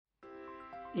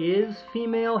Is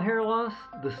female hair loss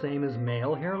the same as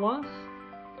male hair loss?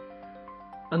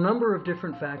 A number of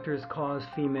different factors cause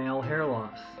female hair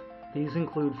loss. These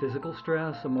include physical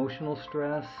stress, emotional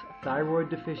stress, thyroid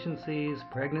deficiencies,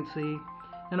 pregnancy,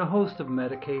 and a host of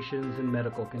medications and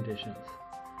medical conditions.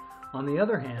 On the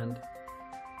other hand,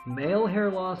 male hair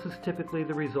loss is typically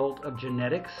the result of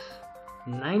genetics.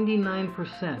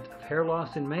 99% of hair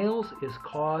loss in males is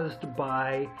caused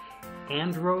by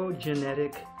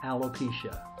androgenetic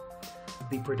alopecia.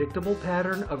 The predictable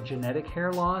pattern of genetic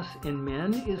hair loss in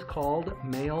men is called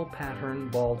male pattern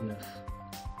baldness.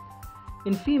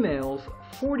 In females,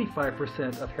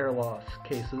 45% of hair loss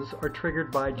cases are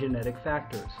triggered by genetic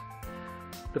factors.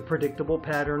 The predictable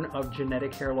pattern of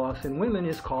genetic hair loss in women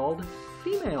is called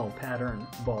female pattern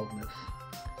baldness.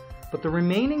 But the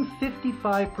remaining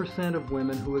 55% of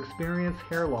women who experience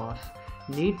hair loss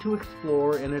need to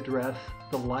explore and address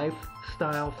the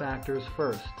lifestyle factors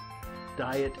first: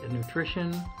 diet and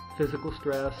nutrition, physical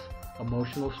stress,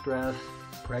 emotional stress,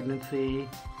 pregnancy,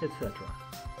 etc.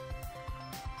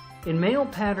 In male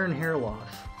pattern hair loss,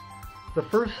 the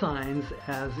first signs,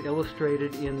 as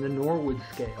illustrated in the Norwood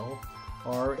scale,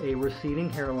 are a receding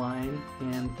hairline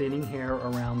and thinning hair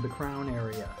around the crown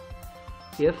area.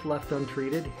 If left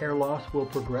untreated, hair loss will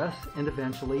progress and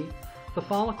eventually the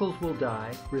follicles will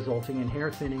die, resulting in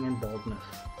hair thinning and baldness.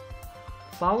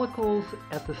 Follicles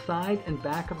at the side and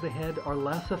back of the head are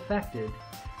less affected,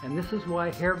 and this is why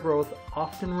hair growth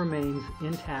often remains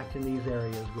intact in these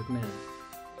areas with men.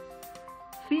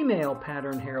 Female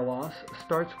pattern hair loss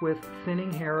starts with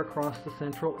thinning hair across the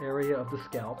central area of the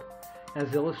scalp,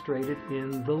 as illustrated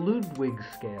in the Ludwig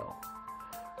scale.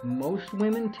 Most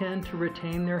women tend to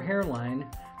retain their hairline.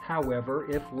 However,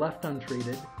 if left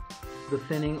untreated, the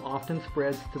thinning often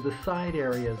spreads to the side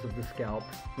areas of the scalp,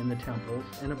 in the temples,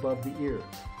 and above the ears.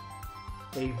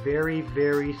 A very,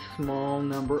 very small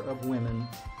number of women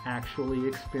actually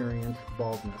experience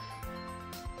baldness.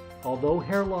 Although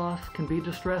hair loss can be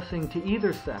distressing to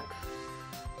either sex,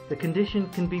 the condition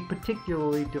can be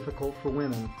particularly difficult for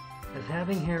women, as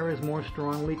having hair is more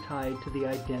strongly tied to the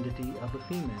identity of a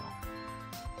female.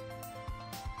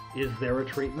 Is there a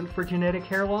treatment for genetic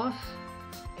hair loss?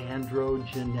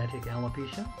 Androgenetic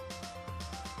alopecia?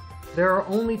 There are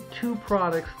only 2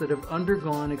 products that have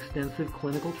undergone extensive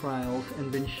clinical trials and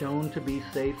been shown to be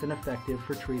safe and effective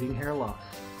for treating hair loss.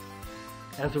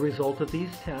 As a result of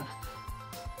these tests,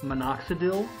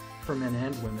 minoxidil for men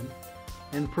and women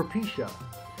and Propecia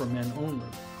for men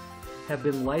only have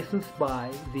been licensed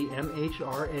by the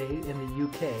MHRA in the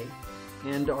UK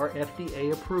and are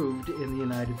FDA approved in the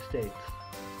United States.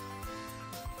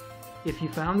 If you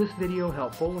found this video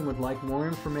helpful and would like more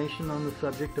information on the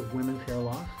subject of women's hair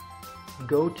loss,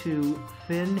 go to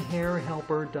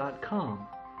thinhairhelper.com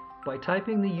by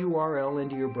typing the URL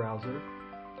into your browser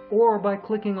or by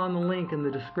clicking on the link in the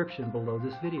description below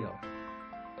this video.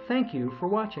 Thank you for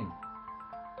watching.